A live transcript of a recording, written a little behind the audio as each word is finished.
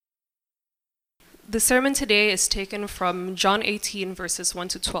The sermon today is taken from John 18, verses 1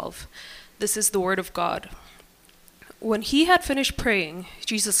 to 12. This is the word of God. When he had finished praying,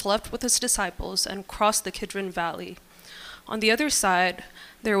 Jesus left with his disciples and crossed the Kidron Valley. On the other side,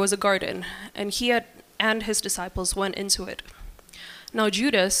 there was a garden, and and his disciples went into it. Now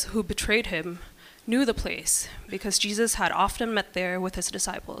Judas, who betrayed him, knew the place, because Jesus had often met there with his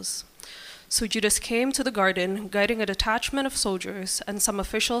disciples. So Judas came to the garden, guiding a detachment of soldiers and some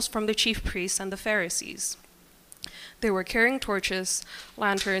officials from the chief priests and the Pharisees. They were carrying torches,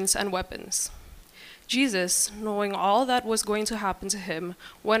 lanterns, and weapons. Jesus, knowing all that was going to happen to him,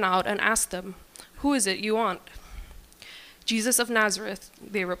 went out and asked them, "Who is it you want?" "Jesus of Nazareth,"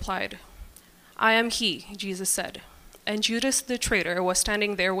 they replied. "I am he," Jesus said. And Judas the traitor was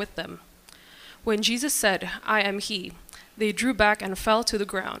standing there with them. When Jesus said, "I am he," they drew back and fell to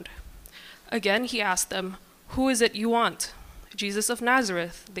the ground. Again he asked them, "Who is it you want?" "Jesus of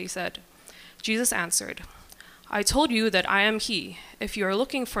Nazareth," they said. Jesus answered, "I told you that I am he. If you are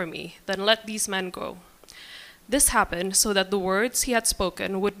looking for me, then let these men go." This happened so that the words he had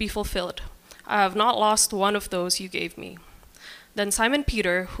spoken would be fulfilled. "I have not lost one of those you gave me." Then Simon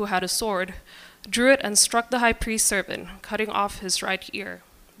Peter, who had a sword, drew it and struck the high priest's servant, cutting off his right ear.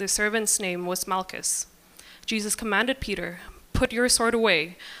 The servant's name was Malchus. Jesus commanded Peter, "Put your sword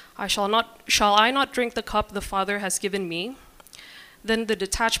away. Shall I not drink the cup the Father has given me?" Then the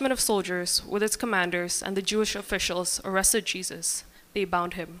detachment of soldiers, with its commanders and the Jewish officials, arrested Jesus. They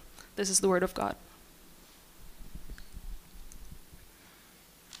bound him. This is the word of God.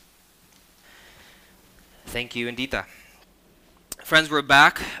 Thank you, Indita. Friends, we're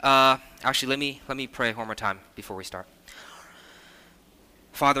back. Actually, let me pray one more time before we start.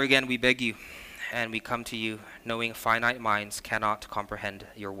 Father, again, we beg you, and we come to you knowing finite minds cannot comprehend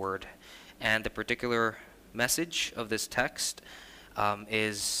your word. And the particular message of this text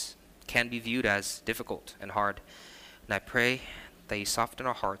can be viewed as difficult and hard. And I pray that you soften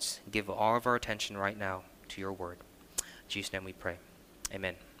our hearts, give all of our attention right now to your word. In Jesus' name we pray.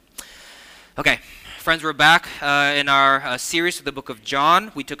 Amen. Okay, friends, we're back in our series of the book of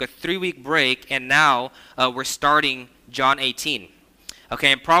John. We took a 3-week break, and now we're starting John 18.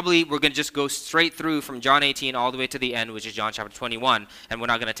 Okay, and probably we're going to just go straight through from John 18 all the way to the end, which is John chapter 21, and we're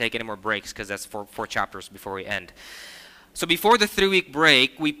not going to take any more breaks because that's four chapters before we end. So before the 3-week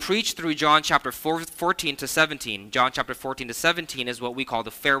break, we preached through John chapter 14 to 17. John chapter 14 to 17 is what we call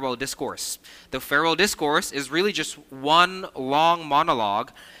the farewell discourse. The farewell discourse is really just one long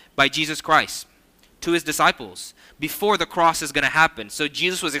monologue by Jesus Christ to his disciples before the cross is going to happen. So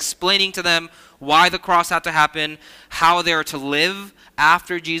Jesus was explaining to them why the cross had to happen, how they are to live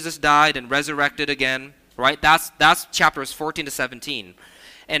after Jesus died and resurrected again, right? That's chapters 14 to 17.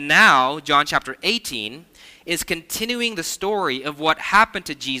 And now, John chapter 18 is continuing the story of what happened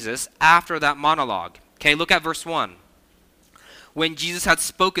to Jesus after that monologue. Okay, look at verse 1. When Jesus had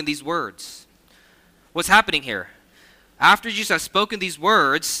spoken these words. What's happening here? After Jesus has spoken these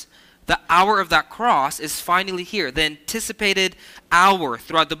words, the hour of that cross is finally here. The anticipated hour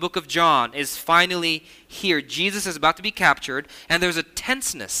throughout the book of John is finally here. Jesus is about to be captured, and there's a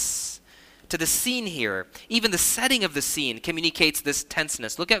tenseness to the scene here. Even the setting of the scene communicates this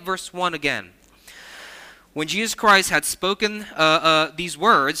tenseness. Look at verse 1 again. When Jesus Christ had spoken these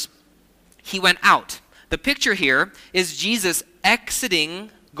words, he went out. The picture here is Jesus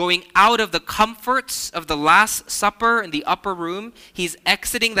exiting, going out of the comforts of the Last Supper in the upper room. He's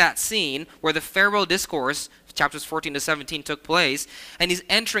exiting that scene where the farewell discourse, chapters 14 to 17, took place, and he's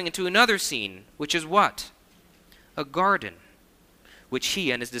entering into another scene, which is what? A garden, which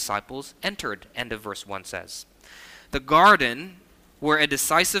he and his disciples entered, end of verse 1 says. The garden where a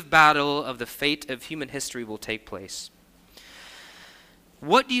decisive battle of the fate of human history will take place.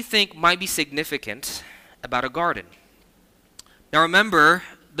 What do you think might be significant about a garden? Now remember,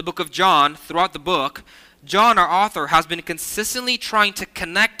 the book of John, throughout the book, John, our author, has been consistently trying to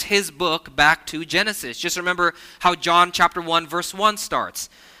connect his book back to Genesis. Just remember how John chapter 1 verse 1 starts.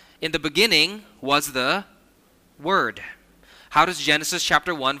 In the beginning was the Word. How does Genesis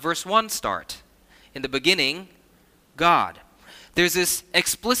chapter 1 verse 1 start? In the beginning, God. There's this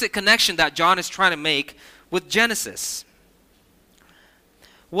explicit connection that John is trying to make with Genesis.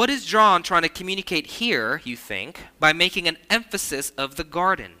 What is John trying to communicate here, you think, by making an emphasis of the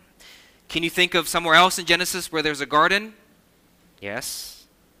garden? Can you think of somewhere else in Genesis where there's a garden? Yes.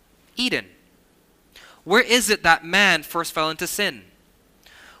 Eden. Where is it that man first fell into sin?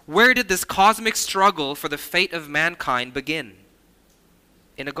 Where did this cosmic struggle for the fate of mankind begin?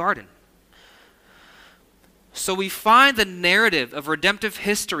 In a garden. So we find the narrative of redemptive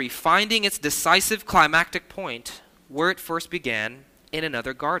history finding its decisive climactic point where it first began, in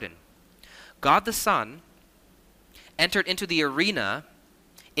another garden. God the Son entered into the arena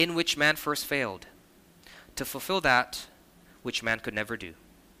in which man first failed to fulfill that which man could never do.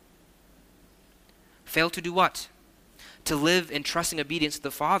 Failed to do what? To live in trusting obedience to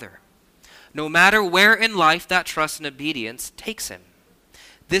the Father, no matter where in life that trust and obedience takes him.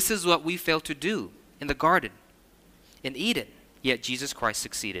 This is what we failed to do in the garden, in Eden, yet Jesus Christ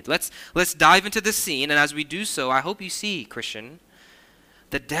succeeded. Let's dive into this scene, and as we do so, I hope you see, Christian,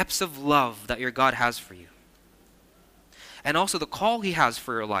 the depths of love that your God has for you, and also the call he has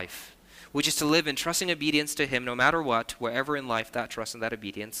for your life, which is to live in trusting obedience to him no matter what, wherever in life that trust and that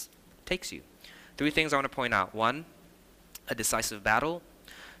obedience takes you. 3 things I want to point out. 1, a decisive battle.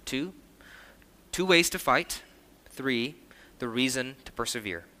 2, 2 ways to fight. 3, the reason to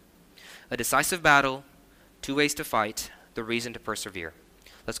persevere. A decisive battle, 2 ways to fight, the reason to persevere.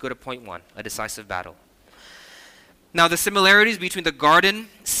 Let's go to point 1, a decisive battle. Now, the similarities between the garden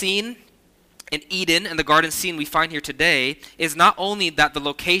scene in Eden and the garden scene we find here today is not only that the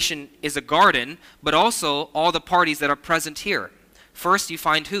location is a garden, but also all the parties that are present here. First, you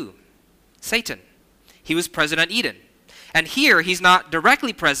find who? Satan. He was present at Eden. And here, he's not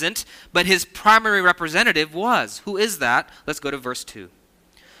directly present, but his primary representative was. Who is that? Let's go to verse 2.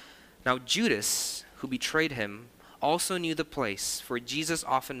 Now, Judas, who betrayed him, also knew the place, for Jesus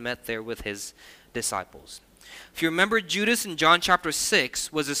often met there with his disciples. If you remember, Judas in John chapter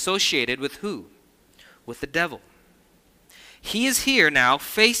 6 was associated with who? With the devil. He is here now,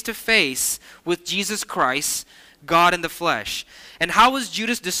 face to face with Jesus Christ, God in the flesh. And how is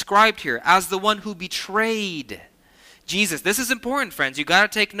Judas described here? As the one who betrayed Jesus. This is important, friends. You got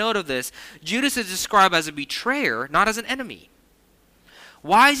to take note of this. Judas is described as a betrayer, not as an enemy.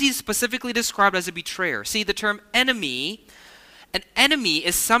 Why is he specifically described as a betrayer? See, the term enemy, an enemy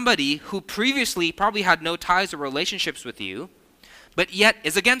is somebody who previously probably had no ties or relationships with you, but yet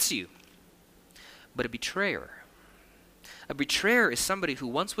is against you. But a betrayer is somebody who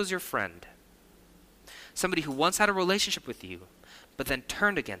once was your friend, somebody who once had a relationship with you, but then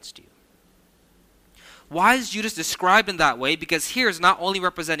turned against you. Why is Judas described in that way? Because here is not only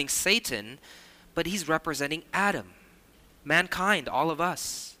representing Satan, but he's representing Adam, mankind, all of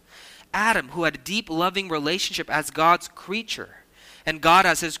us. Adam, who had a deep, loving relationship as God's creature, and God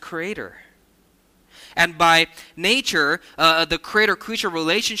as his creator. And by nature, the creator-creature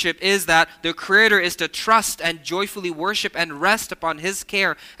relationship is that the creator is to trust and joyfully worship and rest upon his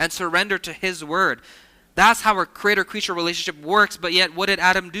care and surrender to his word. That's how our creator-creature relationship works, but yet what did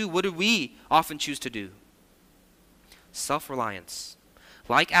Adam do? What did we often choose to do? Self-reliance.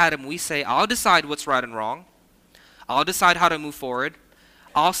 Like Adam, we say, I'll decide what's right and wrong. I'll decide how to move forward.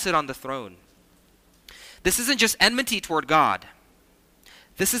 I'll sit on the throne. This isn't just enmity toward God.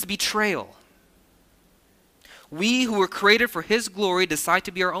 This is betrayal. We who were created for his glory decide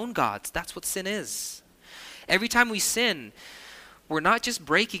to be our own gods. That's what sin is. Every time we sin, we're not just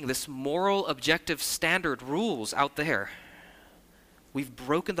breaking this moral, objective standard rules out there. We've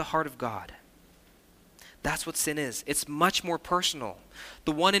broken the heart of God. That's what sin is. It's much more personal.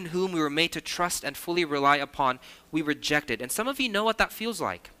 The one in whom we were made to trust and fully rely upon, we rejected. And some of you know what that feels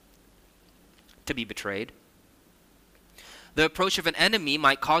like, to be betrayed. The approach of an enemy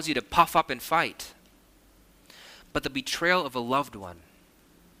might cause you to puff up and fight. But the betrayal of a loved one,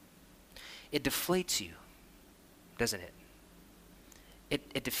 it deflates you, doesn't it?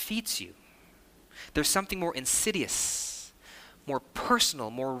 It defeats you. There's something more insidious, more personal,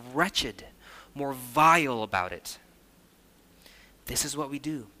 more wretched, more vile about it. This is what we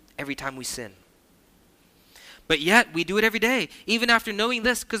do every time we sin. But yet, we do it every day, even after knowing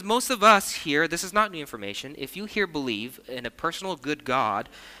this, because most of us here, this is not new information. If you here believe in a personal good God,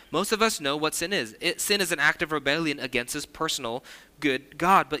 most of us know what sin is. Sin is an act of rebellion against this personal good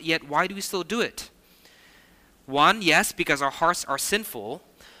God. But yet, why do we still do it? One, yes, because our hearts are sinful,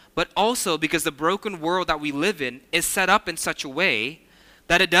 but also because the broken world that we live in is set up in such a way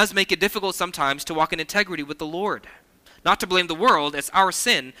that it does make it difficult sometimes to walk in integrity with the Lord. Not to blame the world, it's our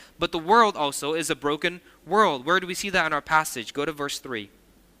sin, but the world also is a broken world. Where do we see that in our passage? Go to verse 3.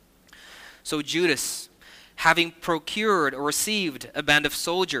 So Judas, having procured or received a band of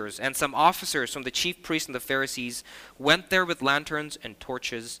soldiers and some officers from the chief priests and the Pharisees, went there with lanterns and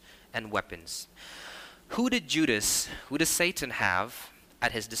torches and weapons. Who did Satan have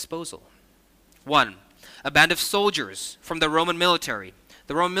at his disposal? 1, a band of soldiers from the Roman military.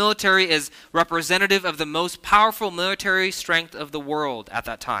 The Roman military is representative of the most powerful military strength of the world at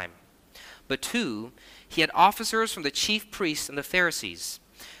that time. But 2, he had officers from the chief priests and the Pharisees.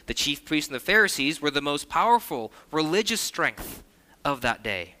 The chief priests and the Pharisees were the most powerful religious strength of that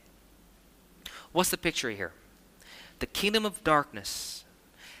day. What's the picture here? The kingdom of darkness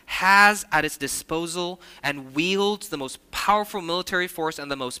has at its disposal and wields the most powerful military force and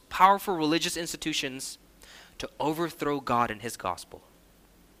the most powerful religious institutions to overthrow God and his gospel.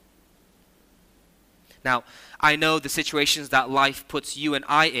 Now, I know the situations that life puts you and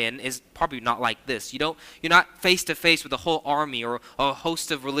I in is probably not like this. You're not face to face with a whole army or a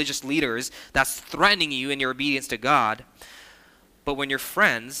host of religious leaders that's threatening you in your obedience to God. But when your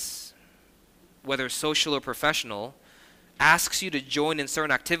friends, whether social or professional, asks you to join in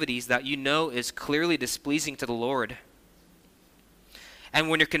certain activities that you know is clearly displeasing to the Lord, and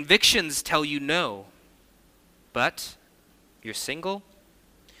when your convictions tell you no, but you're single,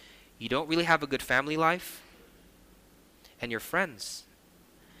 you don't really have a good family life, and your friends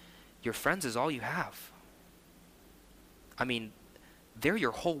is all you have. I mean, they're your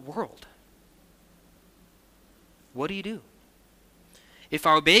whole world. What do you do? If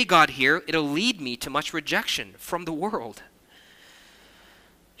I obey God here, it'll lead me to much rejection from the world.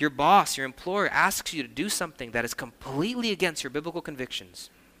 Your boss, your employer asks you to do something that is completely against your biblical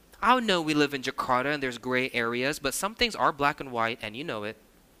convictions. I know we live in Jakarta and there's gray areas, but some things are black and white, and you know it.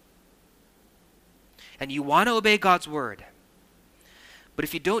 And you want to obey God's word. But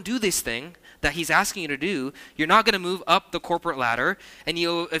if you don't do this thing that he's asking you to do, you're not going to move up the corporate ladder. And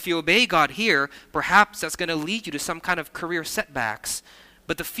if you obey God here, perhaps that's going to lead you to some kind of career setbacks.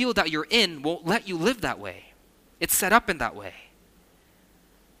 But the field that you're in won't let you live that way. It's set up in that way.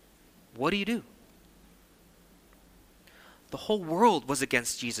 What do you do? The whole world was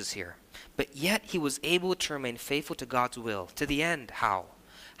against Jesus here. But yet he was able to remain faithful to God's will. To the end, how?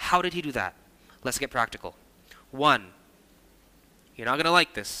 How did he do that? Let's get practical. 1, you're not going to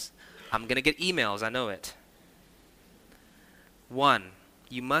like this. I'm going to get emails, I know it. 1,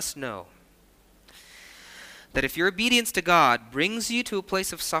 you must know that if your obedience to God brings you to a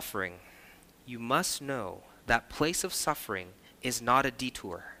place of suffering, you must know that place of suffering is not a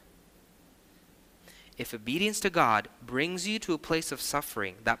detour. If obedience to God brings you to a place of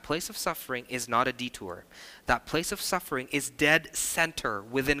suffering, that place of suffering is not a detour. That place of suffering is dead center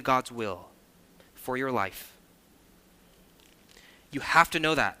within God's will for your life. You have to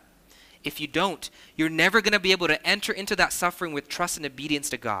know that. If you don't, you're never going to be able to enter into that suffering with trust and obedience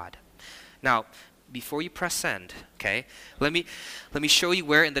to God. Now, before you press send, okay, let me show you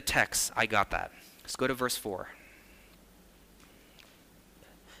where in the text I got that. Let's go to verse 4.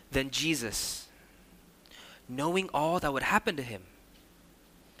 Then Jesus, knowing all that would happen to him,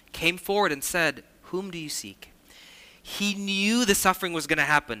 came forward and said, "Whom do you seek?" He knew the suffering was going to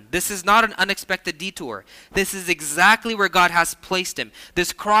happen. This is not an unexpected detour. This is exactly where God has placed him.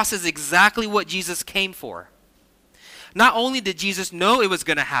 This cross is exactly what Jesus came for. Not only did Jesus know it was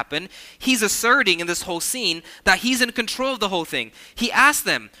going to happen, he's asserting in this whole scene that he's in control of the whole thing. He asked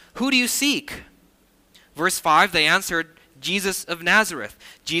them, "Who do you seek?" Verse 5, they answered, "Jesus of Nazareth."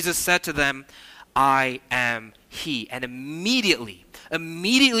 Jesus said to them, "I am he." And immediately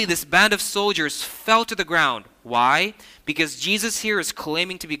this band of soldiers fell to the ground. Why? Because Jesus here is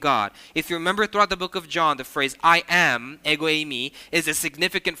claiming to be God. If you remember throughout the book of John, the phrase "I am," ego eimi, is a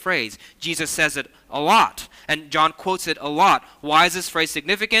significant phrase. Jesus says it a lot, and John quotes it a lot. Why is this phrase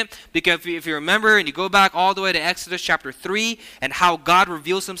significant? Because if you remember and you go back all the way to Exodus chapter 3 and how God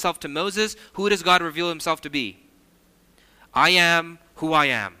reveals himself to Moses, who does God reveal himself to be? I am who I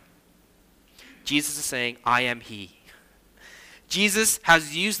am. Jesus is saying, "I am he." Jesus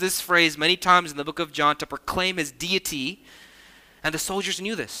has used this phrase many times in the book of John to proclaim his deity, and the soldiers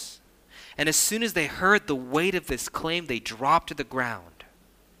knew this. And as soon as they heard the weight of this claim, they dropped to the ground,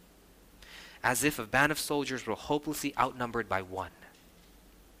 as if a band of soldiers were hopelessly outnumbered by 1.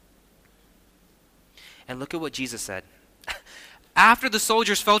 And look at what Jesus said. After the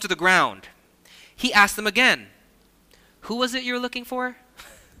soldiers fell to the ground, he asked them again, "Who was it you're looking for?"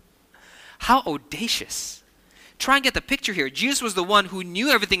 How audacious. Try and get the picture here. Jesus was the one who knew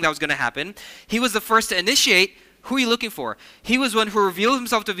everything that was going to happen. He was the first to initiate. Who are you looking for? He was one who revealed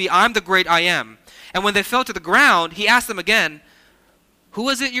himself to be, "I'm the great I am." And when they fell to the ground, he asked them again, "Who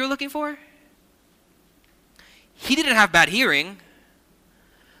was it you're looking for?" He didn't have bad hearing.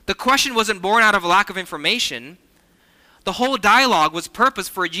 The question wasn't born out of a lack of information. The whole dialogue was purpose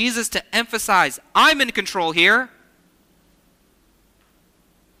for Jesus to emphasize, "I'm in control here."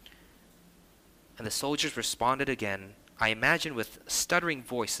 And the soldiers responded again, I imagine with stuttering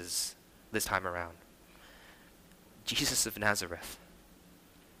voices this time around. "Jesus of Nazareth."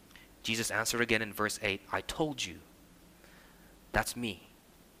 Jesus answered again in verse 8, "I told you, that's me."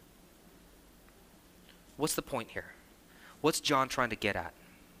 What's the point here? What's John trying to get at?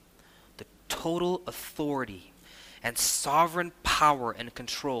 The total authority and sovereign power and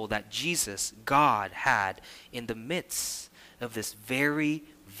control that Jesus, God, had in the midst of this very,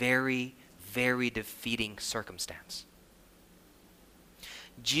 very, very defeating circumstance.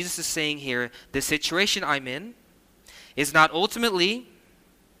 Jesus is saying here, the situation I'm in is not ultimately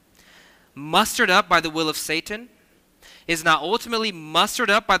mustered up by the will of Satan, is not ultimately mustered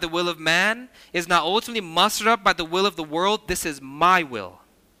up by the will of man, is not ultimately mustered up by the will of the world. This is my will.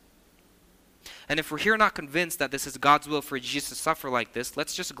 And if we're here not convinced that this is God's will for Jesus to suffer like this,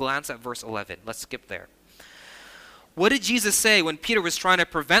 let's just glance at verse 11. Let's skip there. What did Jesus say when Peter was trying to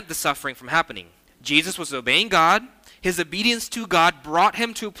prevent the suffering from happening? Jesus was obeying God. His obedience to God brought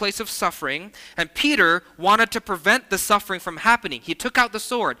him to a place of suffering, and Peter wanted to prevent the suffering from happening. He took out the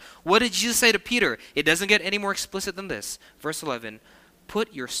sword. What did Jesus say to Peter? It doesn't get any more explicit than this. Verse 11,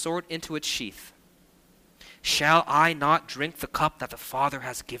 put your sword into its sheath. Shall I not drink the cup that the Father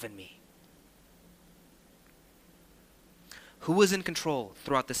has given me? Who was in control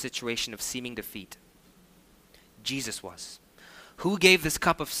throughout the situation of seeming defeat? Jesus was. Who gave this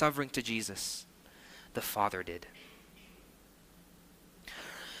cup of suffering to Jesus? The Father did.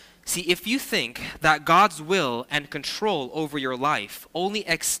 See, if you think that God's will and control over your life only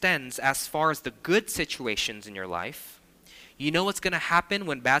extends as far as the good situations in your life, you know what's going to happen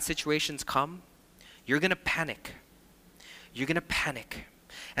when bad situations come? You're going to panic. You're going to panic.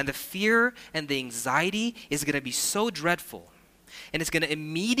 And the fear and the anxiety is going to be so dreadful. And it's going to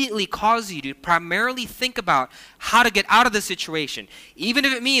immediately cause you to primarily think about how to get out of the situation. Even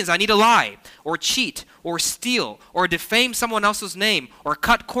if it means I need to lie, or cheat, or steal, or defame someone else's name, or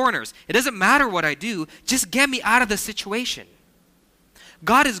cut corners. It doesn't matter what I do. Just get me out of the situation.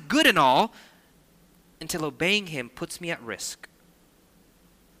 God is good and all until obeying him puts me at risk.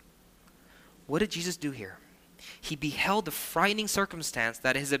 What did Jesus do here? He beheld the frightening circumstance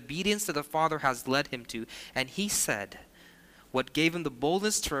that his obedience to the Father has led him to, and he said, what gave him the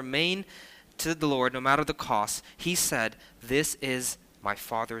boldness to remain to the Lord no matter the cost, he said, this is my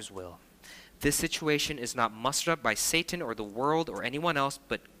Father's will. This situation is not mustered up by Satan or the world or anyone else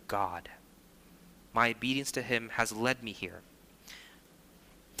but God. My obedience to him has led me here.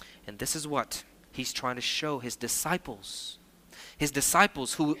 And this is what he's trying to show his disciples. His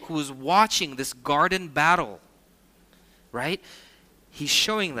disciples who was watching this garden battle, right? He's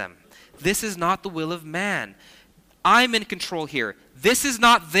showing them, this is not the will of man. I'm in control here. This is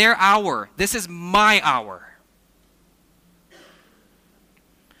not their hour. This is my hour.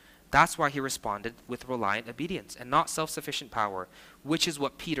 That's why he responded with reliant obedience and not self-sufficient power, which is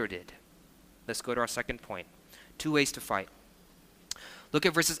what Peter did. Let's go to our second point. 2 ways to fight. Look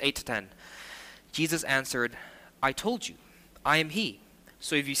at verses 8 to 10. Jesus answered, I told you, I am he.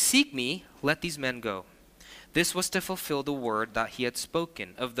 So if you seek me, let these men go. This was to fulfill the word that he had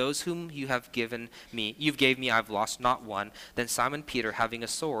spoken. Of those whom you gave me, I have lost not one. Then Simon Peter, having a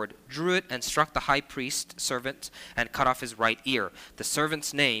sword, drew it and struck the high priest's servant and cut off his right ear. The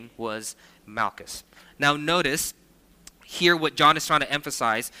servant's name was Malchus. Now notice here what John is trying to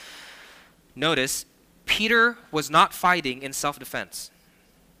emphasize. Notice, Peter was not fighting in self-defense.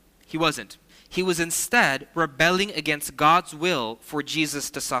 He wasn't. He was instead rebelling against God's will for Jesus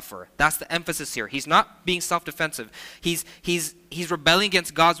to suffer. That's the emphasis here. He's not being self-defensive. He's rebelling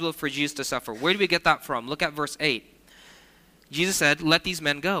against God's will for Jesus to suffer. Where do we get that from? Look at verse 8. Jesus said, let these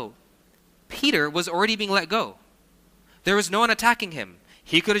men go. Peter was already being let go. There was no one attacking him.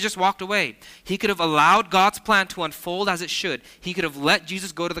 He could have just walked away. He could have allowed God's plan to unfold as it should. He could have let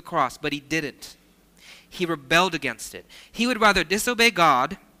Jesus go to the cross, but he didn't. He rebelled against it. He would rather disobey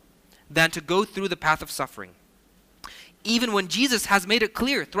God than to go through the path of suffering. Even when Jesus has made it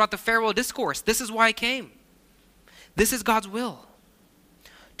clear throughout the farewell discourse, this is why I came. This is God's will.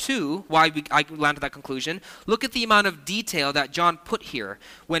 2, I land to that conclusion, look at the amount of detail that John put here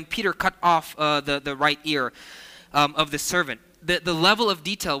when Peter cut off the right ear of the servant. The level of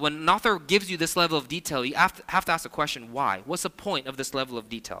detail, when an author gives you this level of detail, you have to ask the question, why? What's the point of this level of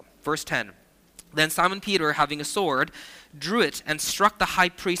detail? Verse 10. Then Simon Peter, having a sword, drew it and struck the high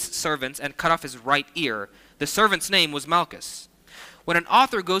priest's servant and cut off his right ear. The servant's name was Malchus. When an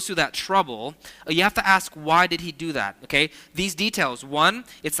author goes through that trouble, you have to ask, why did he do that? Okay, these details. 1,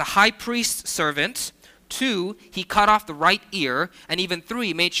 it's the high priest's servant. 2, he cut off the right ear. And even 3,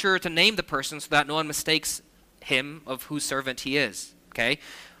 he made sure to name the person so that no one mistakes him of whose servant he is. Okay.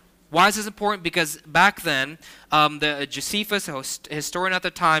 Why is this important? Because back then, the Josephus, a historian at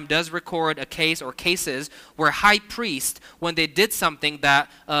the time, does record a case or cases where high priests, when they did something that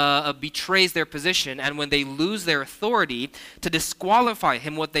betrays their position and when they lose their authority, to disqualify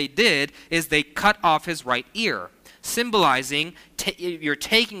him, what they did is they cut off his right ear, symbolizing you're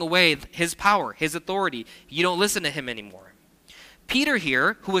taking away his power, his authority. You don't listen to him anymore. Peter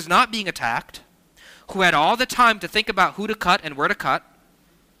here, who was not being attacked, who had all the time to think about who to cut and where to cut,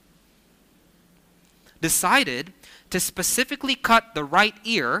 decided to specifically cut the right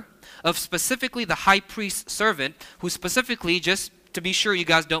ear of specifically the high priest's servant, who specifically, just to be sure you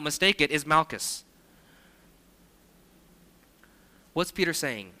guys don't mistake it, is Malchus. What's Peter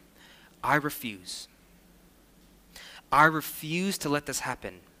saying? I refuse. I refuse to let this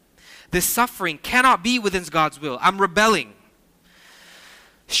happen. This suffering cannot be within God's will. I'm rebelling.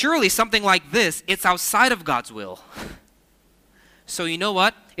 Surely something like this, it's outside of God's will. So you know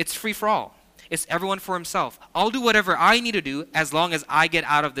what? It's free for all. It's everyone for himself. I'll do whatever I need to do as long as I get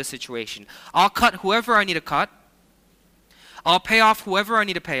out of this situation. I'll cut whoever I need to cut. I'll pay off whoever I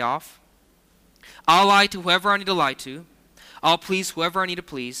need to pay off. I'll lie to whoever I need to lie to. I'll please whoever I need to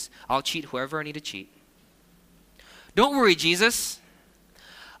please. I'll cheat whoever I need to cheat. Don't worry, Jesus.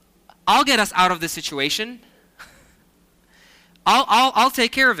 I'll get us out of this situation. I'll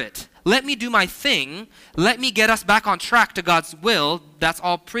take care of it. Let me do my thing. Let me get us back on track to God's will. That's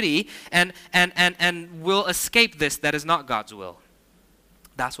all pretty. And we'll escape this that is not God's will.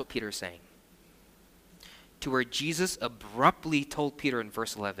 That's what Peter is saying. To where Jesus abruptly told Peter in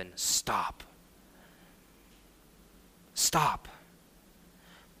verse 11, stop. Stop.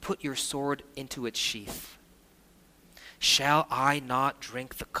 Put your sword into its sheath. Shall I not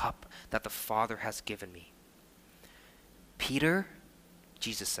drink the cup that the Father has given me? Peter,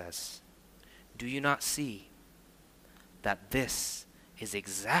 Jesus says, do you not see that this is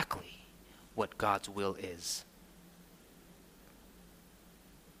exactly what God's will is?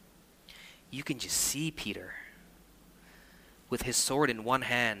 You can just see Peter with his sword in one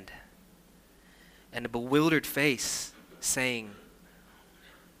hand and a bewildered face saying,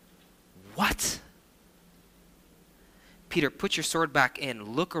 what? Peter, put your sword back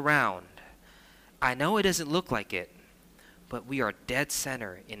in. Look around. I know it doesn't look like it, but we are dead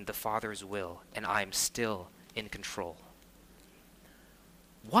center in the Father's will, and I'm still in control.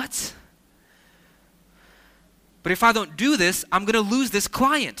 What? But if I don't do this, I'm going to lose this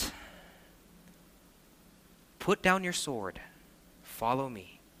client. Put down your sword. Follow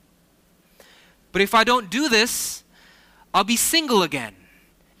me. But if I don't do this, I'll be single again,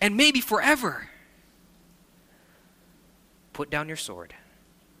 and maybe forever. Put down your sword.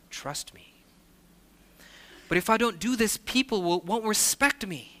 Trust me. But if I don't do this, people won't respect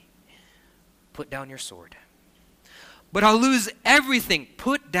me. Put down your sword. But I'll lose everything.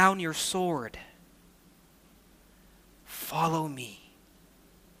 Put down your sword. Follow me.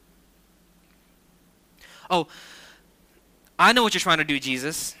 Oh, I know what you're trying to do,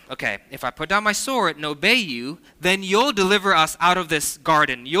 Jesus. Okay, if I put down my sword and obey you, then you'll deliver us out of this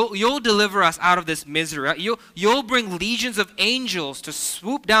garden. You'll deliver us out of this misery. You'll bring legions of angels to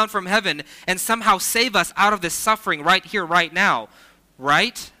swoop down from heaven and somehow save us out of this suffering right here, right now.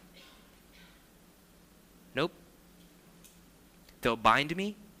 Right? Nope. They'll bind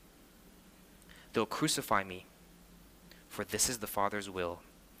me. They'll crucify me. For this is the Father's will.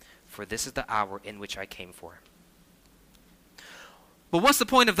 For this is the hour in which I came for. But what's the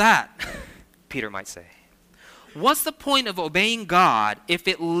point of that? Peter might say. What's the point of obeying God if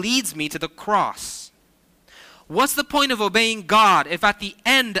it leads me to the cross? What's the point of obeying God if at the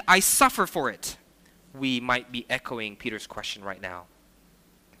end I suffer for it? We might be echoing Peter's question right now.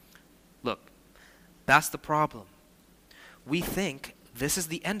 Look, that's the problem. We think this is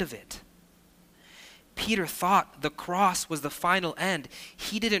the end of it. Peter thought the cross was the final end.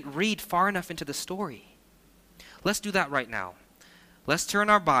 He didn't read far enough into the story. Let's do that right now. Let's turn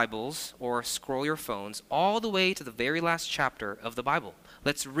our Bibles, or scroll your phones, all the way to the very last chapter of the Bible.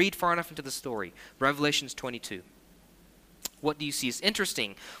 Let's read far enough into the story. Revelations 22. What do you see? It's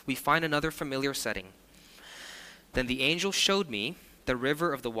interesting. We find another familiar setting. Then the angel showed me the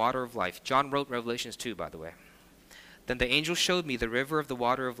river of the water of life. John wrote Revelations 2, by the way. Then the angel showed me the river of the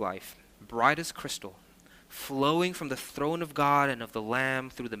water of life, bright as crystal, flowing from the throne of God and of the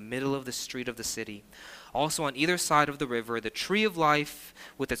Lamb through the middle of the street of the city. Also on either side of the river, the tree of life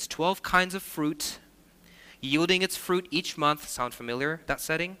with its 12 kinds of fruit, yielding its fruit each month. Sound familiar, that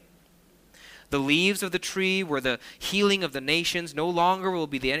setting? The leaves of the tree were the healing of the nations. No longer will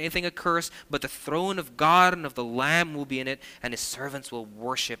be anything accursed, but the throne of God and of the Lamb will be in it, and his servants will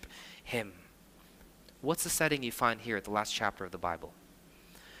worship him. What's the setting you find here at the last chapter of the Bible?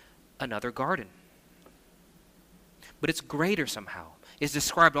 Another garden. But it's greater somehow. It's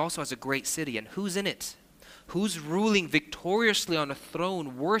described also as a great city. And who's in it? Who's ruling victoriously on a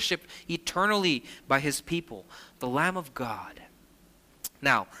throne, worshipped eternally by his people? The Lamb of God.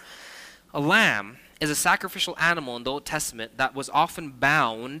 Now, a lamb is a sacrificial animal in the Old Testament that was often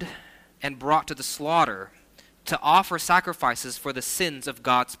bound and brought to the slaughter to offer sacrifices for the sins of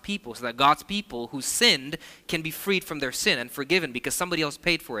God's people, so that God's people who sinned can be freed from their sin and forgiven because somebody else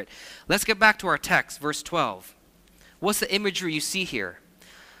paid for it. Let's get back to our text, verse 12. What's the imagery you see here?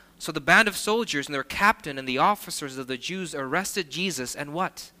 So the band of soldiers and their captain and the officers of the Jews arrested Jesus and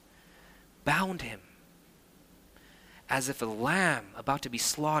what? Bound him as if a lamb about to be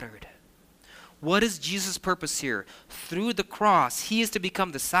slaughtered. What is Jesus' purpose here? Through the cross, he is to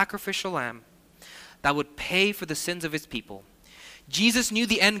become the sacrificial lamb that would pay for the sins of his people. Jesus knew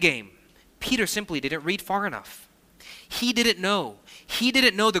the end game. Peter simply didn't read far enough. He didn't know. He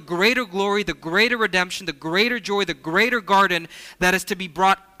didn't know the greater glory, the greater redemption, the greater joy, the greater garden that is to be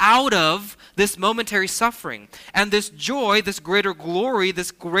brought out of this momentary suffering. And this joy, this greater glory, this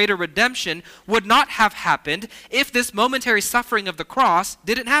greater redemption would not have happened if this momentary suffering of the cross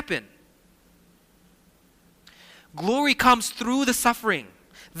didn't happen. Glory comes through the suffering.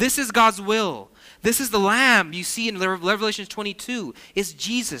 This is God's will. This is the Lamb you see in Revelation 22. Is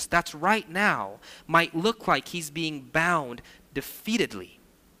Jesus, that's right now, might look like he's being bound defeatedly.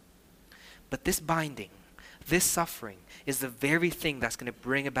 But this binding, this suffering, is the very thing that's going to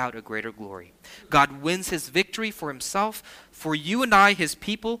bring about a greater glory. God wins his victory for himself, for you and I, his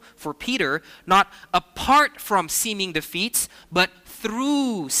people, for Peter, not apart from seeming defeats, but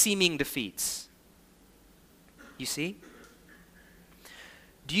through seeming defeats. You see?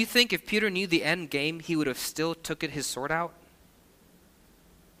 Do you think if Peter knew the end game, he would have still took his sword out?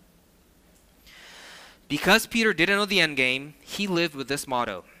 Because Peter didn't know the end game, he lived with this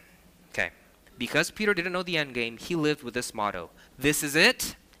motto. Okay. Because Peter didn't know the end game, he lived with this motto. This is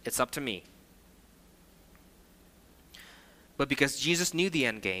it. It's up to me. But because Jesus knew the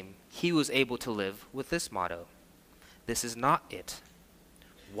end game, he was able to live with this motto. This is not it.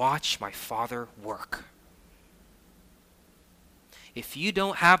 Watch my Father work. If you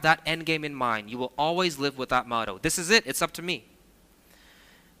don't have that end game in mind, you will always live with that motto. This is it. It's up to me.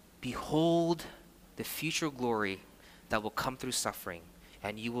 Behold the future glory that will come through suffering,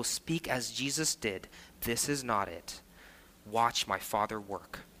 and you will speak as Jesus did. This is not it. Watch my Father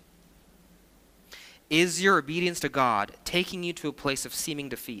work. Is your obedience to God taking you to a place of seeming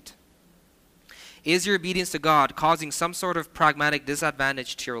defeat? Is your obedience to God causing some sort of pragmatic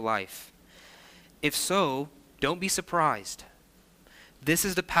disadvantage to your life? If so, don't be surprised. This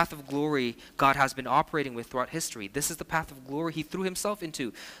is the path of glory God has been operating with throughout history. This is the path of glory he threw himself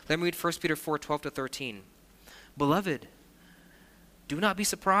into. Let me read 1 Peter 4:12-13. Beloved, do not be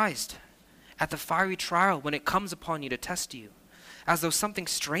surprised at the fiery trial when it comes upon you to test you, as though something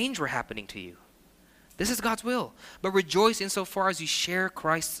strange were happening to you. This is God's will. But rejoice insofar as you share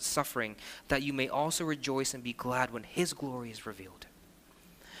Christ's suffering, that you may also rejoice and be glad when his glory is revealed.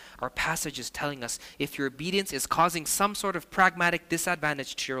 Our passage is telling us if your obedience is causing some sort of pragmatic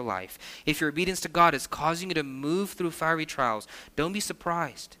disadvantage to your life, if your obedience to God is causing you to move through fiery trials, don't be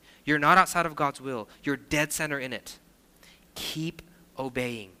surprised. You're not outside of God's will. You're dead center in it. Keep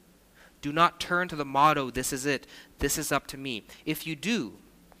obeying. Do not turn to the motto, this is it, this is up to me. If you do,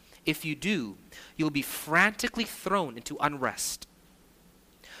 you'll be frantically thrown into unrest.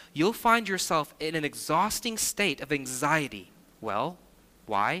 You'll find yourself in an exhausting state of anxiety. Well,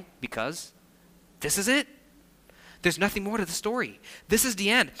 why? Because this is it. There's nothing more to the story. This is the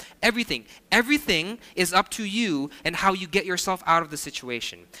end. Everything is up to you and how you get yourself out of the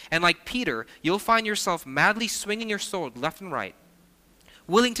situation. And like Peter, you'll find yourself madly swinging your sword left and right,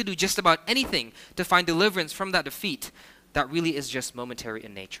 willing to do just about anything to find deliverance from that defeat that really is just momentary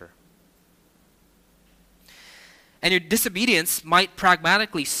in nature. And your disobedience might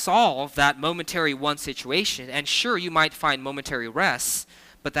pragmatically solve that momentary one situation, and sure, you might find momentary rest,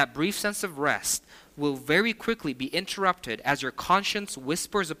 but that brief sense of rest will very quickly be interrupted as your conscience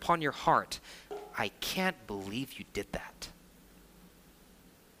whispers upon your heart, I can't believe you did that.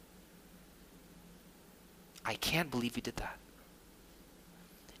 I can't believe you did that.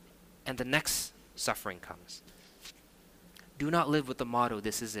 And the next suffering comes. Do not live with the motto,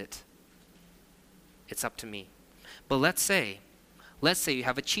 this is it. It's up to me. But let's say you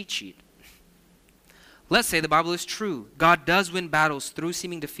have a cheat sheet. Let's say the Bible is true. God does win battles through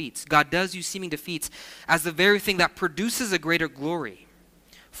seeming defeats. God does use seeming defeats as the very thing that produces a greater glory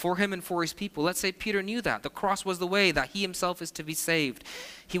for him and for his people. Let's say Peter knew that. The cross was the way that he himself is to be saved.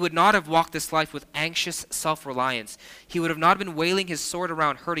 He would not have walked this life with anxious self-reliance. He would have not been wailing his sword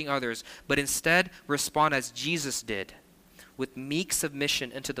around hurting others, but instead respond as Jesus did, with meek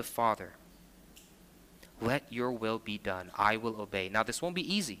submission unto the Father. Let your will be done. I will obey. Now, this won't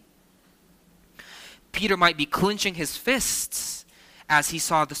be easy. Peter might be clenching his fists as he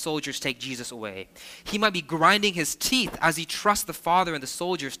saw the soldiers take Jesus away. He might be grinding his teeth as he trusts the Father and the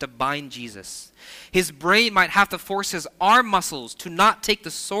soldiers to bind Jesus. His brain might have to force his arm muscles to not take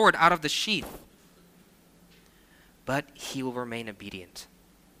the sword out of the sheath. But he will remain obedient.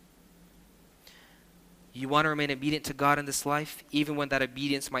 You want to remain obedient to God in this life, even when that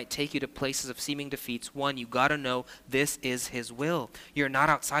obedience might take you to places of seeming defeats. One, you got to know this is his will. You're not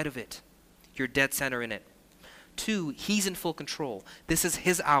outside of it. You're dead center in it. Two, he's in full control. This is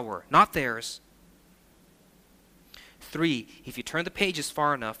his hour, not theirs. Three, if you turn the pages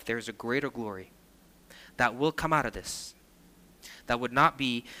far enough, there's a greater glory that will come out of this. That would not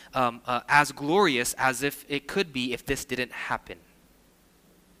be as glorious as if it could be if this didn't happen.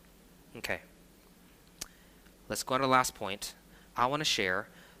 Okay. Let's go on to the last point. I want to share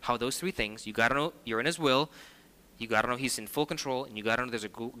how those three things, you got to know you're in his will, you got to know he's in full control, and you got to know there's a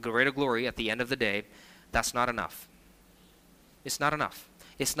greater glory at the end of the day. That's not enough. It's not enough.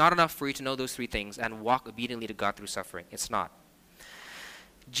 It's not enough for you to know those three things and walk obediently to God through suffering. It's not.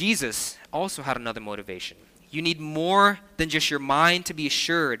 Jesus also had another motivation. You need more than just your mind to be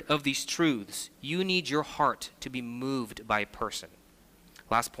assured of these truths. You need your heart to be moved by a person.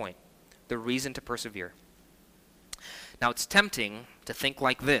 Last point, the reason to persevere. Now, it's tempting to think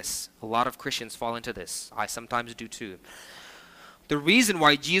like this. A lot of Christians fall into this. I sometimes do too. The reason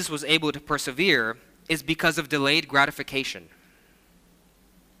why Jesus was able to persevere is because of delayed gratification.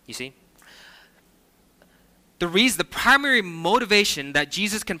 You see? The primary motivation that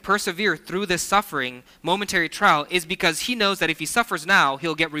Jesus can persevere through this suffering, momentary trial, is because he knows that if he suffers now,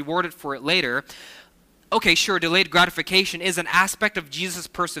 he'll get rewarded for it later. Okay, sure, delayed gratification is an aspect of Jesus'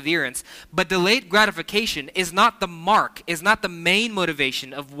 perseverance, but delayed gratification is not the mark, is not the main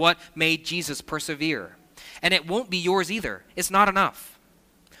motivation of what made Jesus persevere. And it won't be yours either. It's not enough.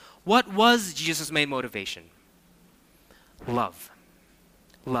 What was Jesus' main motivation? Love.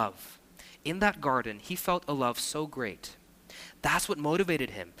 Love. In that garden, he felt a love so great. That's what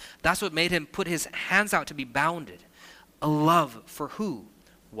motivated him. That's what made him put his hands out to be bounded. A love for who?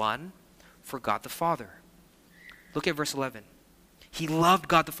 One, for God the Father. Look at verse 11. He loved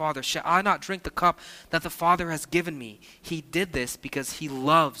God the Father. Shall I not drink the cup that the Father has given me? He did this because he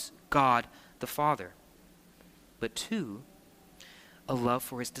loves God the Father. But two, a love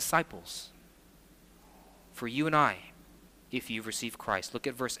for his disciples. For you and I, if you've received Christ. Look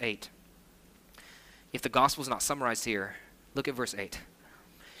at verse 8. If the gospel is not summarized here, look at verse 8.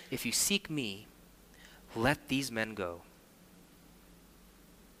 If you seek me, let these men go.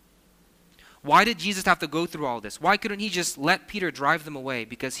 Why did Jesus have to go through all this? Why couldn't he just let Peter drive them away?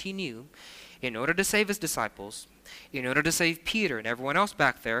 Because he knew in order to save his disciples, in order to save Peter and everyone else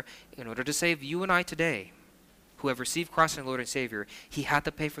back there, in order to save you and I today, who have received Christ as Lord and Savior, he had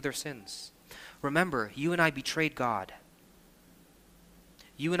to pay for their sins. Remember, you and I betrayed God.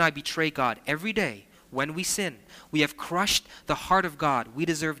 You and I betray God every day when we sin. We have crushed the heart of God. We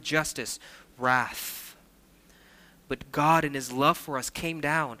deserve justice, wrath. But God in his love for us came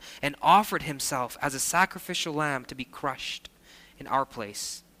down and offered himself as a sacrificial lamb to be crushed in our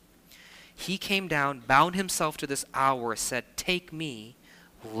place. He came down, bound himself to this hour, said, "Take me,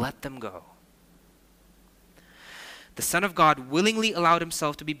 let them go." The Son of God willingly allowed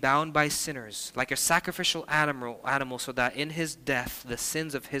himself to be bound by sinners like a sacrificial animal so that in his death the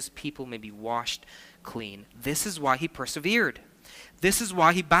sins of his people may be washed clean. This is why he persevered. This is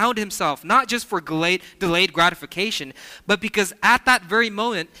why he bound himself, not just for delayed gratification, but because at that very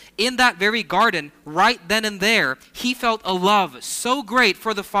moment, in that very garden, right then and there, he felt a love so great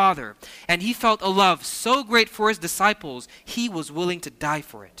for the Father, and he felt a love so great for his disciples, he was willing to die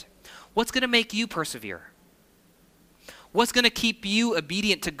for it. What's going to make you persevere? What's going to keep you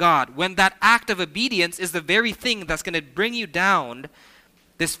obedient to God when that act of obedience is the very thing that's going to bring you down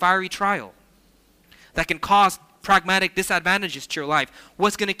this fiery trial that can cause pragmatic disadvantages to your life?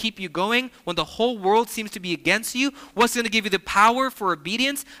 What's going to keep you going when the whole world seems to be against you? What's going to give you the power for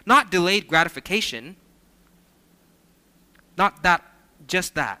obedience? Not delayed gratification. Not that,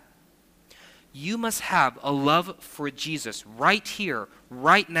 just that. You must have a love for Jesus right here,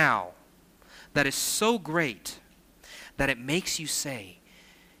 right now, that is so great that it makes you say,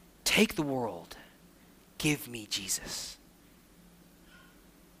 "Take the world, give me Jesus."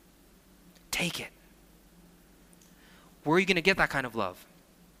 Take it. Where are you going to get that kind of love?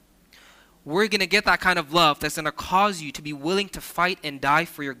 Where are you going to get that kind of love that's going to cause you to be willing to fight and die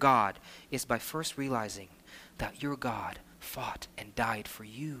for your God? Is by first realizing that your God fought and died for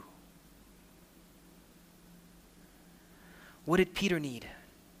you. What did Peter need?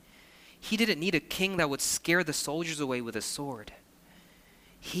 He didn't need a king that would scare the soldiers away with a sword.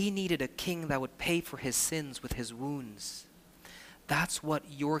 He needed a king that would pay for his sins with his wounds. That's what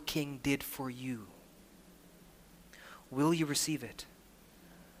your King did for you. Will you receive it?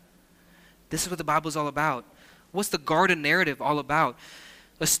 This is what the Bible is all about. What's the garden narrative all about?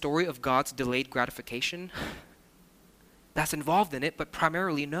 A story of God's delayed gratification? That's involved in it, but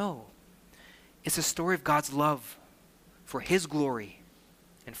primarily no. It's a story of God's love for his glory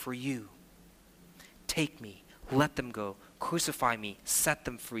and for you. Take me, let them go, crucify me, set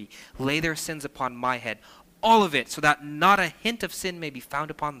them free, lay their sins upon my head, all of it, so that not a hint of sin may be found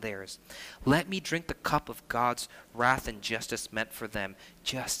upon theirs. Let me drink the cup of God's wrath and justice meant for them.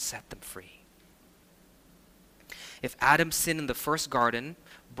 Just set them free. If Adam's sin in the first garden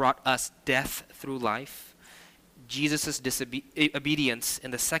brought us death through life, Jesus' disobedience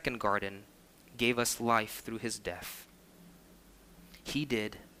in the second garden gave us life through his death. He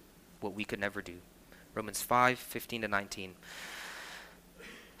did what we could never do. Romans 5:15-19.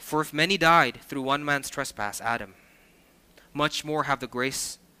 For if many died through one man's trespass, Adam, much more have the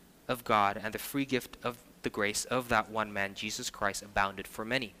grace of God and the free gift of the grace of that one man, Jesus Christ, abounded for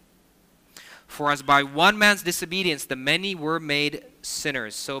many. For as by one man's disobedience the many were made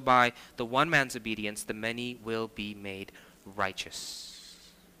sinners, so by the one man's obedience the many will be made righteous.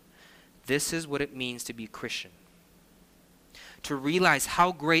 This is what it means to be a Christian. To realize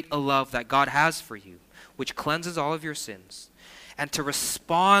how great a love that God has for you, which cleanses all of your sins, and to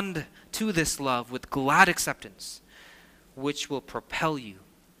respond to this love with glad acceptance, which will propel you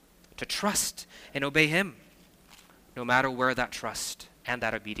to trust and obey him, no matter where that trust and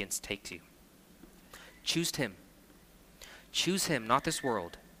that obedience takes you. Choose him. Choose him, not this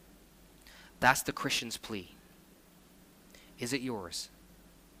world. That's the Christian's plea. Is it yours?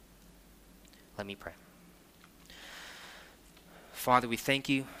 Let me pray. Father, we thank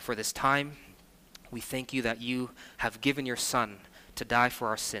you for this time. We thank you that you have given your Son to die for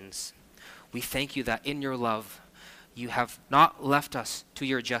our sins. We thank you that in your love, you have not left us to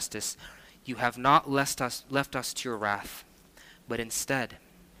your justice. You have not left us to your wrath. But instead,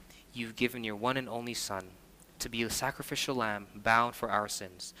 you've given your one and only Son to be a sacrificial lamb bound for our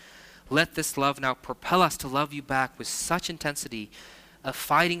sins. Let this love now propel us to love you back with such intensity of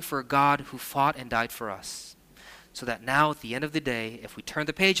fighting for a God who fought and died for us. So that now at the end of the day, if we turn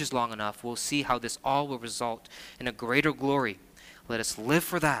the pages long enough, we'll see how this all will result in a greater glory. Let us live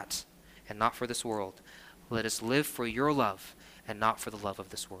for that and not for this world. Let us live for your love and not for the love of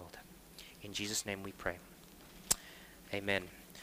this world. In Jesus' name we pray. Amen.